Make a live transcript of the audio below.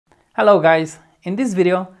Hello guys, in this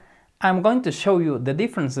video I'm going to show you the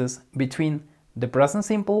differences between the present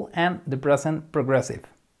simple and the present progressive.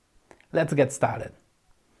 Let's get started.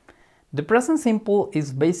 The present simple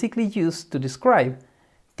is basically used to describe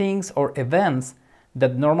things or events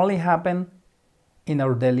that normally happen in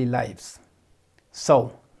our daily lives.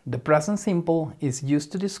 So, the present simple is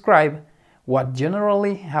used to describe what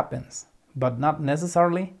generally happens, but not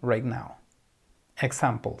necessarily right now.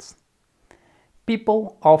 Examples.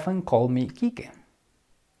 People often call me Kike.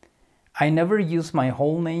 I never use my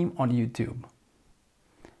whole name on YouTube.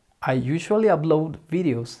 I usually upload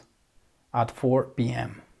videos at 4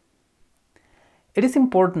 p.m. It is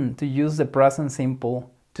important to use the present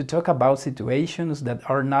simple to talk about situations that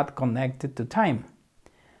are not connected to time,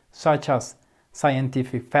 such as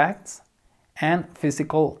scientific facts and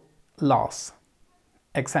physical laws.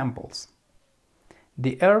 Examples.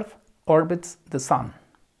 The Earth orbits the Sun.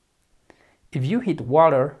 If you heat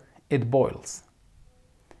water, it boils.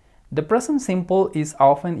 The present simple is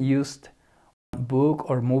often used in book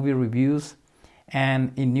or movie reviews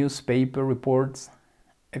and in newspaper reports.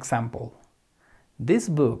 Example. This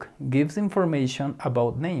book gives information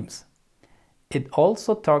about names. It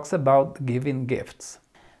also talks about giving gifts.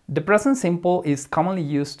 The present simple is commonly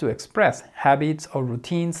used to express habits or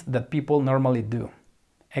routines that people normally do.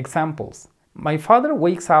 Examples. My father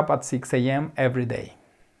wakes up at 6 a.m. every day.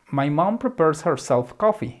 My mom prepares herself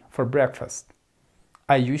coffee for breakfast.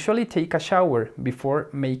 I usually take a shower before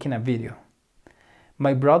making a video.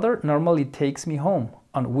 My brother normally takes me home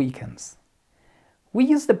on weekends. We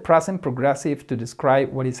use the present progressive to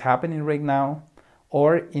describe what is happening right now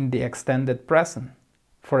or in the extended present.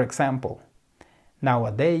 For example,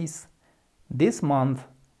 nowadays, this month,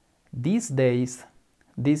 these days,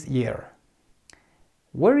 this year.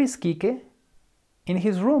 Where is Kike? In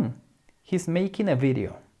his room. He's making a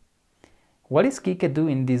video. What is Kike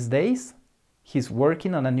doing these days? He's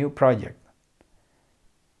working on a new project.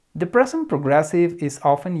 The present progressive is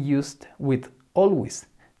often used with always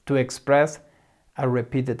to express a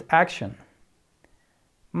repeated action.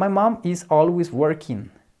 My mom is always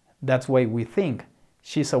working. That's why we think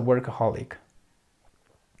she's a workaholic.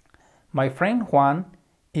 My friend Juan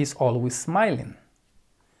is always smiling.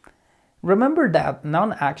 Remember that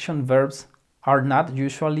non-action verbs are not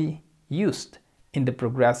usually used in the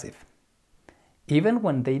progressive, even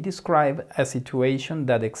when they describe a situation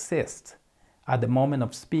that exists at the moment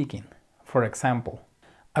of speaking. For example,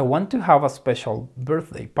 I want to have a special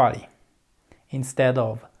birthday party, instead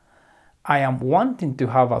of I am wanting to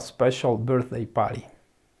have a special birthday party.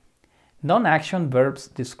 Non-action verbs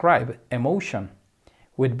describe emotion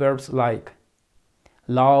with verbs like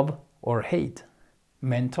love or hate,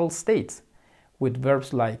 mental states with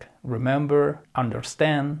verbs like remember,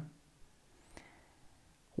 understand,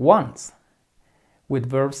 wants with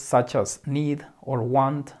verbs such as need or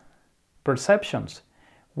want, perceptions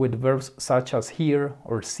with verbs such as hear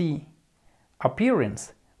or see,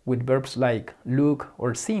 appearance with verbs like look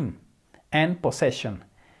or seem, and possession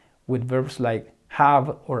with verbs like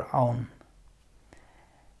have or own.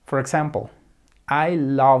 For example, I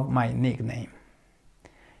love my nickname.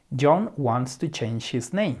 John wants to change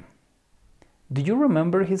his name. Do you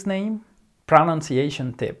remember his name?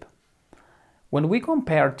 Pronunciation tip. When we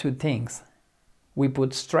compare two things, we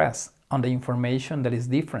put stress on the information that is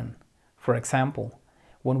different. For example,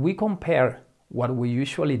 when we compare what we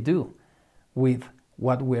usually do with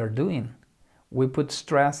what we are doing, we put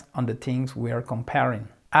stress on the things we are comparing.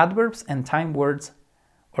 Adverbs and time words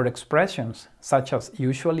or expressions such as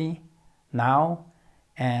usually, now,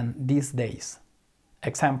 and these days.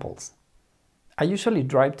 Examples. I usually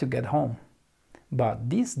drive to get home, but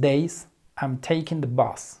these days I'm taking the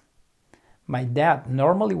bus. My dad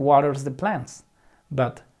normally waters the plants,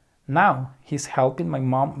 but now he's helping my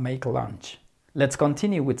mom make lunch. Let's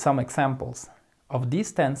continue with some examples of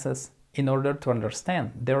these tenses in order to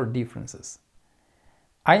understand their differences.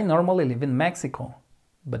 I normally live in Mexico,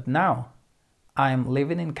 but now I am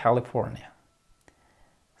living in California.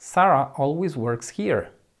 Sarah always works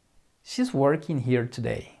here. She's working here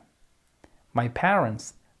today. My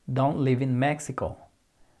parents don't live in Mexico.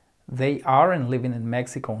 They aren't living in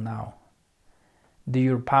Mexico now. Do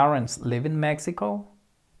your parents live in Mexico?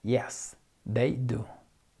 Yes, they do.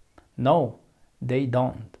 No, they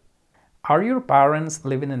don't. Are your parents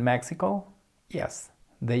living in Mexico? Yes,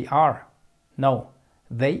 they are. No,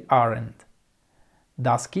 they aren't.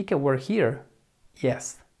 Does Kike work here?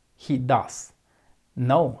 Yes, he does.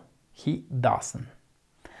 No, he doesn't.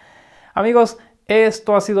 Amigos,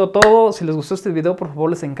 esto ha sido todo. Si les gustó este video, por favor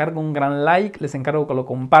les encargo un gran like, les encargo que lo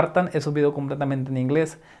compartan. Es un video completamente en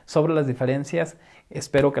inglés sobre las diferencias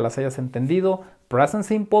Espero que las hayas entendido. Present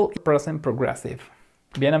Simple y Present Progressive.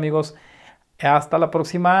 Bien amigos, hasta la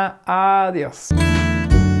próxima. Adiós.